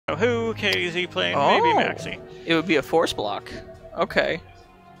Who? KDZ playing? Maybe Maxi. It would be a force block. Okay.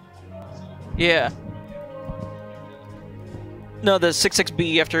 Yeah. No, the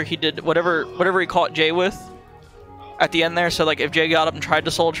 6-6B after he did whatever he caught Jay with at the end there. So like if Jay got up and tried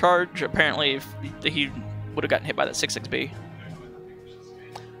to soul charge, apparently he would have gotten hit by that 6-6B.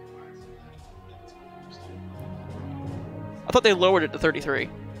 I thought they lowered it to 33.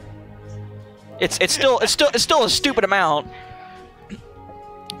 It's still a stupid amount,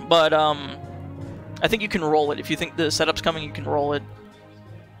 but I think you can roll it if you think the setup's coming. You can roll it.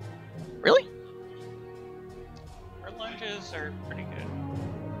 Really? Our lunges are pretty good.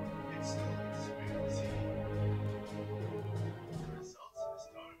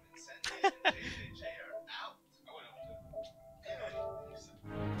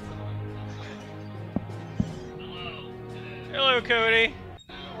 Hello, Cody.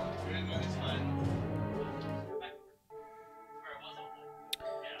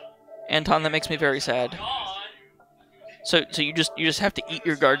 Anton, that makes me very sad. So you just have to eat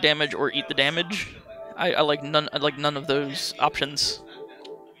your guard damage or eat the damage. I like none of those options.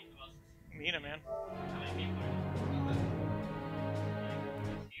 Need it, man.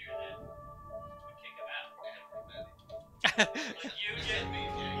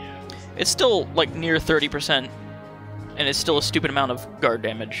 It's still like near 30%, and it's still a stupid amount of guard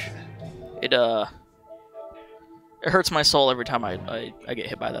damage. It hurts my soul every time I get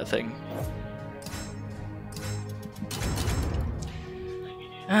hit by that thing.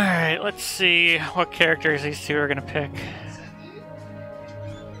 Alright, let's see what characters these two are gonna pick.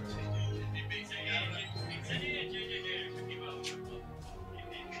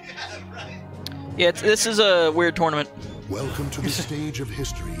 Yeah, this is a weird tournament. Welcome to the stage of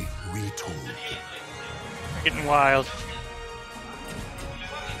history retold. Getting wild.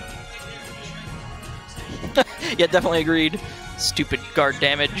 Yeah, definitely agreed. Stupid guard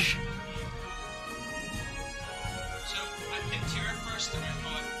damage. So I picked Tira first, and I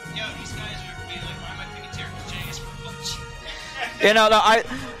thought, yo, these guys are gonna be like, why am I picking Tira? Because Jay is for Yeah,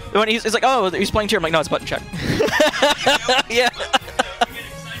 no, when he's like, oh, he's playing Tira, I'm like, no, it's button check. Yeah.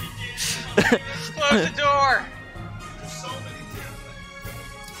 Close the door!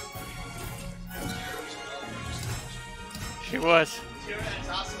 She was.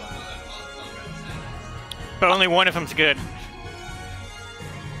 But only one of them's good.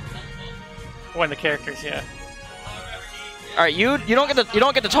 One of the characters, yeah. All right, you don't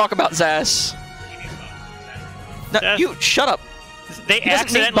get to talk about Zaz. No, Zaz. you shut up. They He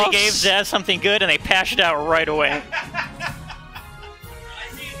doesn't need accidentally buffs. gave Zaz something good and they patched it out right away.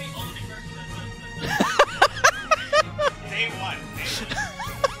 Day one.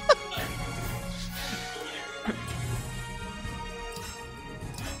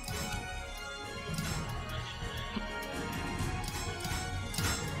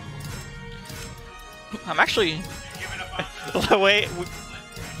 I'm actually.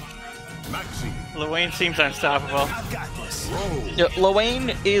 Lewayne seems unstoppable. Yeah,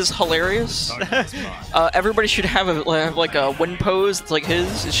 Lewayne is hilarious. Everybody should have like a win pose that's like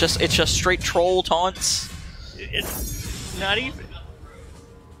his. It's just straight troll taunts. It's not even.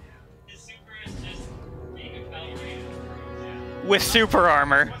 With super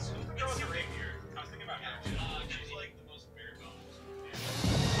armor.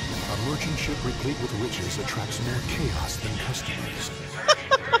 A merchant ship replete with riches attracts more chaos than customers.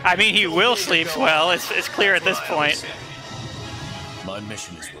 I mean, he will sleep well. It's clear at this point. My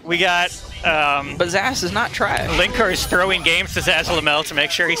mission is We got But Zaz is not trash. Linkar is throwing games to Zazalamel to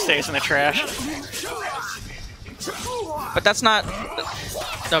make sure he stays in the trash. But that's not.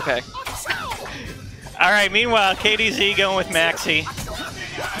 Okay. Alright, meanwhile, KDZ going with Maxi.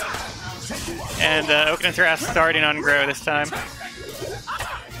 And OlcadansWrath starting on Grow this time.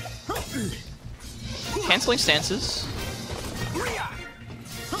 Canceling stances.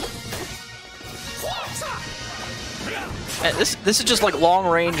 This is just like long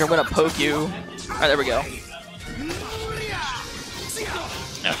range. I'm gonna poke you. Alright, there we go.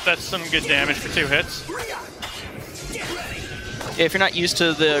 Yep, that's some good damage for 2 hits. Yeah, if you're not used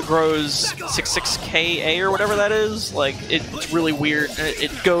to the Grow's 66KA or whatever that is, like it's really weird.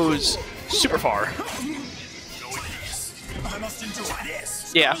 It goes super far.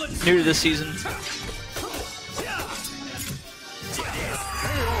 Yeah, new to this season.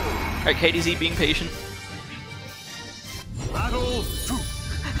 Alright, KDZ being patient.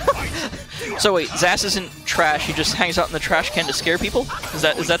 So wait, Zaz isn't trash, he just hangs out in the trash can to scare people? Is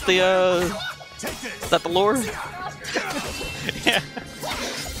that the lore? Yeah.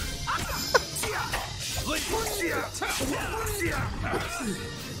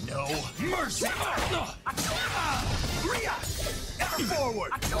 no mercy.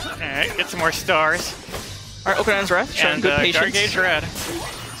 Alright, get some more stars. Alright, OlcadansWrath, showing And good patience. Gargage red.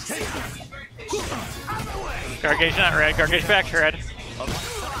 Gargage not red, Gargage back to red.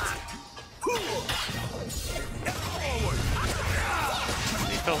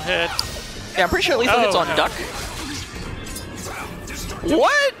 Lethal hit. Yeah, I'm pretty sure lethal hits on no. Duck.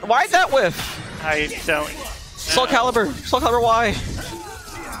 What? Why'd that whiff? I don't. Soul Calibur. Soul Calibur, why?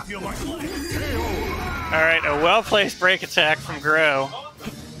 Alright, a well-placed break attack from Grow.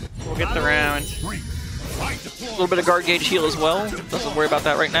 We'll get the round. A little bit of guard gauge heal as well. Doesn't worry about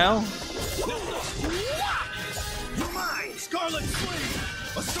that right now.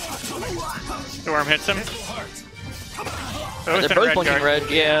 Storm hits him. They're both blinking red,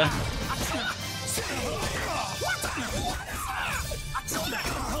 yeah.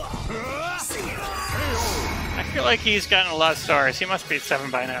 I feel like he's gotten a lot of stars. He must be at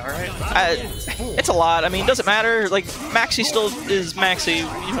 7 by now, right? It's a lot. I mean, it doesn't matter. Like, Maxi still is Maxi,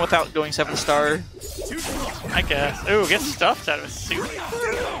 even without going 7-star. I guess. Ooh, get stuffed out of a super.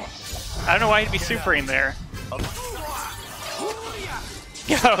 I don't know why he'd be supering there.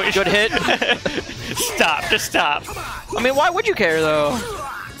 Yo, Good hit. Stop, just stop. I mean, why would you care, though?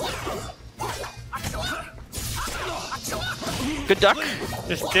 Good duck.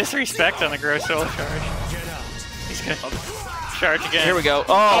 Just disrespect on the Grow Soul charge. He's gonna charge again. Here we go.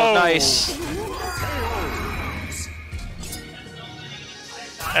 Oh, nice.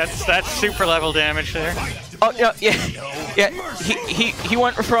 That's super level damage there. Oh, yeah. He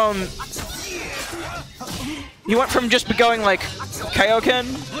went from... He went from just going like Kaioken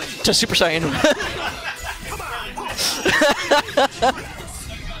to Super Saiyan.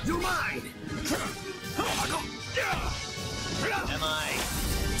 Am I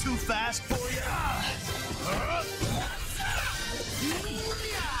too fast for you?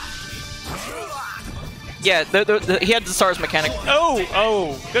 Yeah, he had the stars mechanic.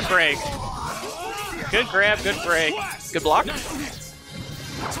 Oh, good break. Good grab, good break. Good block.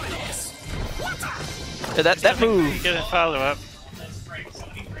 Yeah, that move. Get a follow up.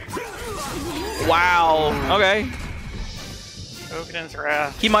 Wow. Okay.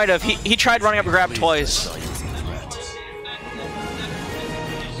 OlcadansWrath. He might have. He tried running up and grab twice.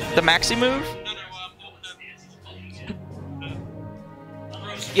 The Maxi move?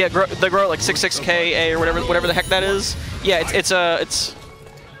 Yeah, they grow like 66K or whatever the heck that is. Yeah, it's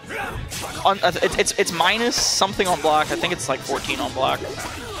minus something on block. I think it's like 14 on block.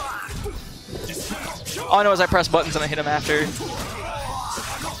 All I know is I press buttons and I hit him after.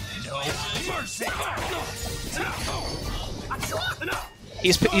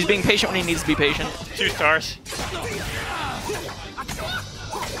 He's being patient when he needs to be patient. 2 stars.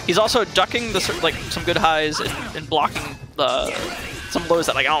 He's also ducking the like some good highs and blocking some lows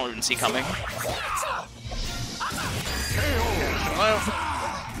that like I don't even see coming.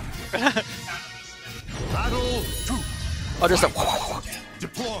 Oh, just a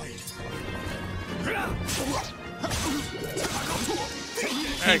Deployed.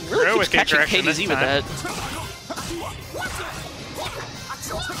 he really keeps catching KDZ with that.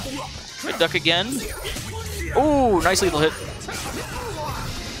 Good duck again. Ooh, nice lethal hit.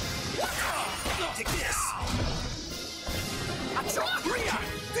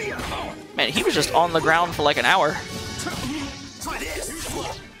 Man, he was just on the ground for like an hour.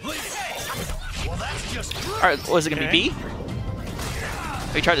 Alright, was it gonna be B?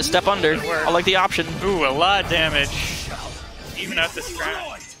 He tried to step under. I like the option. Ooh, a lot of damage. Even at this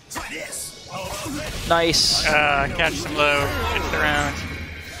round. Nice. Catch some low. It's the round.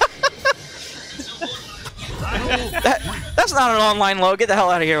 That's not an online low. Get the hell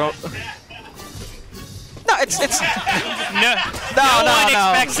out of here. No, it's No one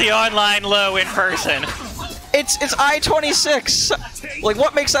expects the online low in person. It's I-26. Like,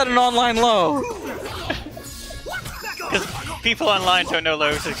 what makes that an online low? Because people online don't know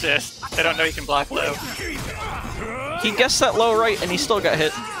lows exist. They don't know you can block low. He guessed that low right, and he still got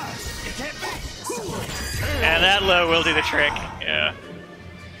hit. And that low will do the trick. Yeah.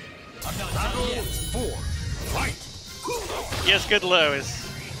 Yes, good lows.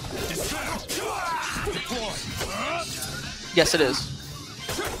 Yes, it is.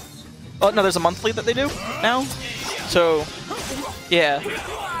 Oh, no, there's a monthly that they do now? So, yeah.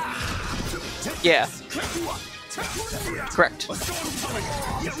 Yeah. Correct. I'll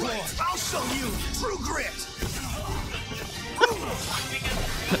show you true grit.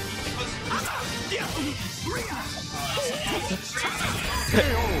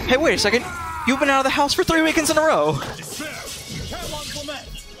 Hey, wait a second. You've been out of the house for 3 weekends in a row.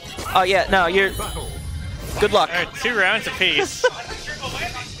 Oh, yeah, no, you're... Good luck. Alright, 2 rounds apiece.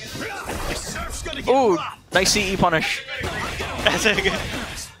 Ooh, nice CE punish. That's a good.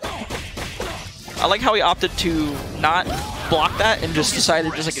 I like how he opted to not block that and just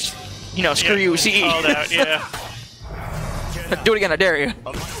decided just like, you know, screw you, CE. Called out, yeah. Do it again, I dare you.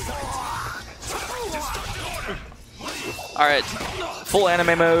 Alright, full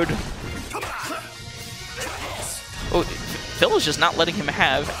anime mode. Oh, Phil is just not letting him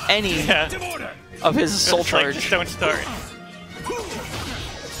have any of his soul charge. Like, don't start.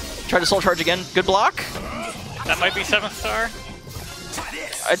 Try to soul charge again. Good block. That might be 7th star.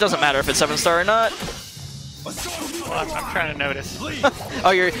 It doesn't matter if it's 7 star or not. Well, I'm trying to notice. Oh,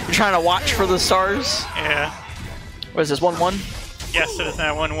 you're trying to watch for the stars? Yeah. What is this, 1-1? Yes, it is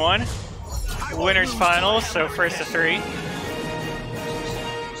now 1-1. Winners finals, so first to 3.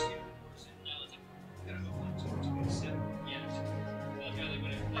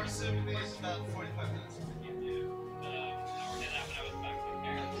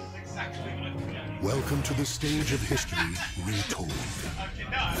 Welcome to the stage of history retold.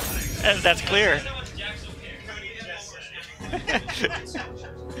 And that's clear.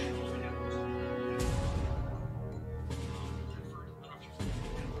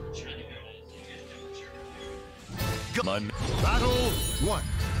 Battle 1.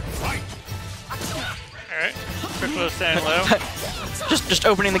 Fight! Alright. Quick low, stand low. Just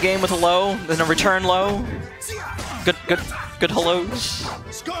opening the game with a low, then a return low. Good hellos.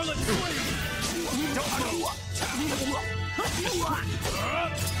 Scarlet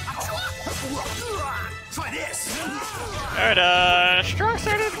Try this. Alright, Strong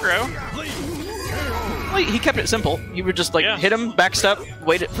started to grow. Wait, he kept it simple. You would just like hit him, backstep,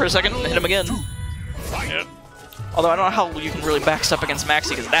 wait it for a second, and hit him again. Yep. Although I don't know how you can really backstep against Maxi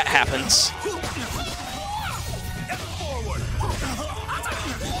because that happens.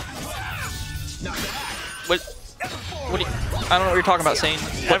 What do you, I don't know what you're talking about, Sane.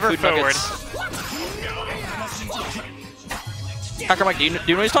 Ever forward. Hacker Mike, do you know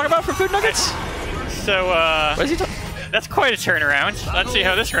what he's talking about for food nuggets? So, What is he talking? that's quite a turnaround. Let's see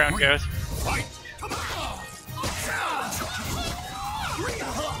how this round goes.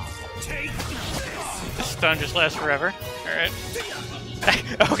 This stun just lasts forever. Alright.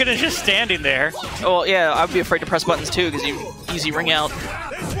 Okadan's just standing there. Oh, well, yeah, I'd be afraid to press buttons too because you easy ring out.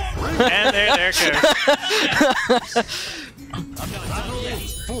 And there it goes.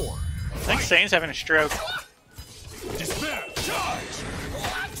 I think Sane's having a stroke.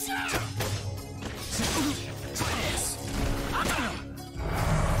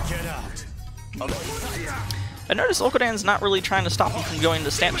 I noticed Olcadan's not really trying to stop him from going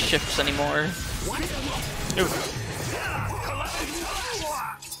to stance shifts anymore. Ooh.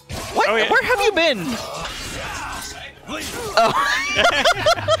 What? Oh, yeah. Where have you been? Oh.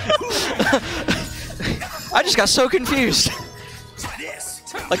 I just got so confused.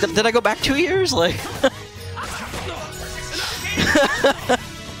 Like, did I go back 2 years? Like. I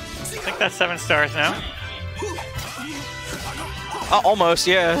think that's 7 stars now. Almost,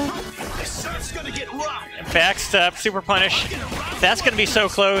 yeah. And backstep, super punish. That's gonna be so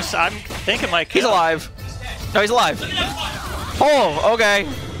close. I'm thinking like He's alive. No, he's alive. Oh, okay.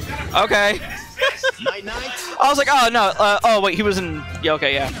 Okay. I was like, oh no. Oh wait, he was in. Yeah,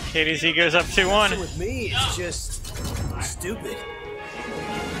 okay, yeah. KDZ goes up 2-1. With me, it's just stupid.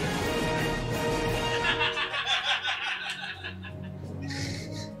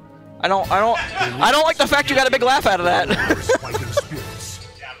 I don't like the fact you got a big laugh out of that.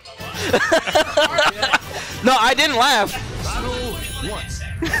 No, I didn't laugh.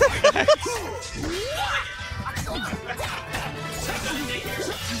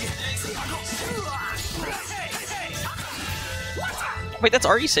 Wait, that's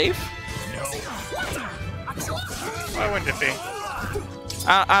already safe? Why wouldn't it be?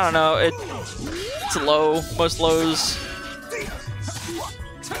 I don't know. It's low. Most lows.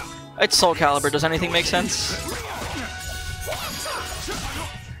 It's Soul Calibur. Does anything make sense?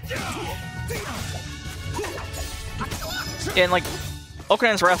 And like,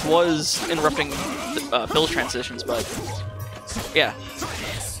 OlcadansWrath was interrupting Bill's transitions, but yeah.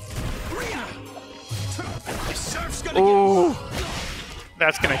 Ooh.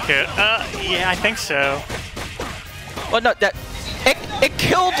 That's gonna kill. Yeah, I think so. Well, no, it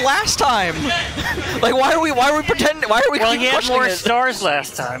killed last time. Like, why are we pretending? Why are we? Well, he had questioning more it? stars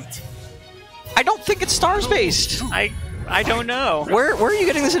last time. I don't think it's stars based. I don't know. Where are you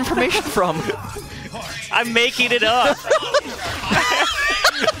getting this information from? I'm making it up.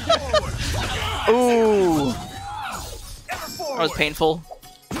 Ooh. That was painful.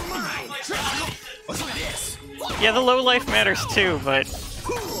 Yeah, the low life matters too, but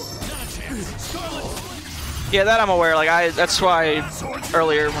Yeah, that I'm aware. Like that's why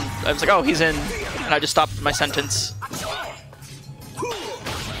earlier when I was like, oh, he's in, and I just stopped my sentence.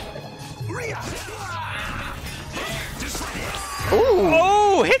 Ooh.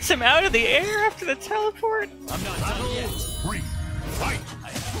 Oh, hits him out of the air after the teleport. I'm not done yet. Fight.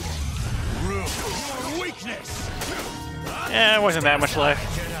 Your weakness. Yeah, it wasn't that much life.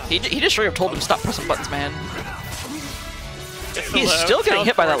 He just straight up told him stop pressing buttons, man. Gets the He's low, still getting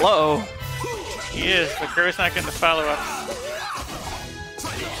hit by that low. He is, but Grow's not getting the follow up.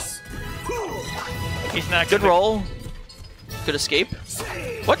 He's not Good gonna... roll. Good escape.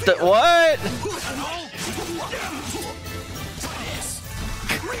 What the what?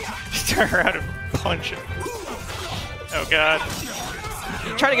 Just turn around and punch him. Oh god.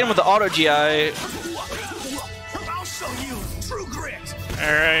 Try to get him with the auto GI. I'll show you true grit.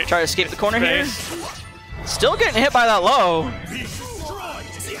 Alright. Try to escape the corner here. Space. Still getting hit by that low.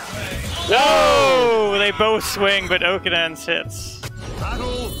 Whoa! They both swing, but Okadans hits.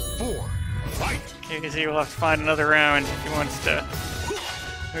 Battle 4. Fight. KDZ will have to find another round if he wants to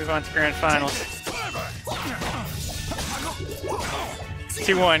move on to grand finals.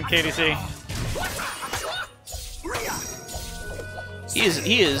 2-1 KDZ.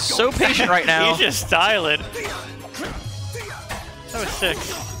 He is so patient right now. He's just styling. That was 6.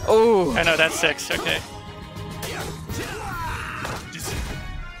 Oh. Oh no, that's 6. Okay.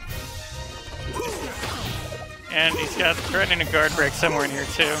 And he's got threatening a guard break somewhere in here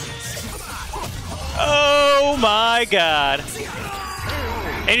too. Oh my god.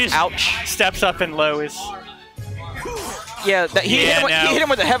 And he just Ouch. steps up and lows Yeah, he hit him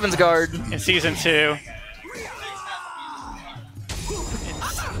with the Heaven's Guard. in season 2.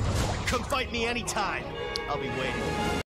 Come fight me anytime. I'll be waiting.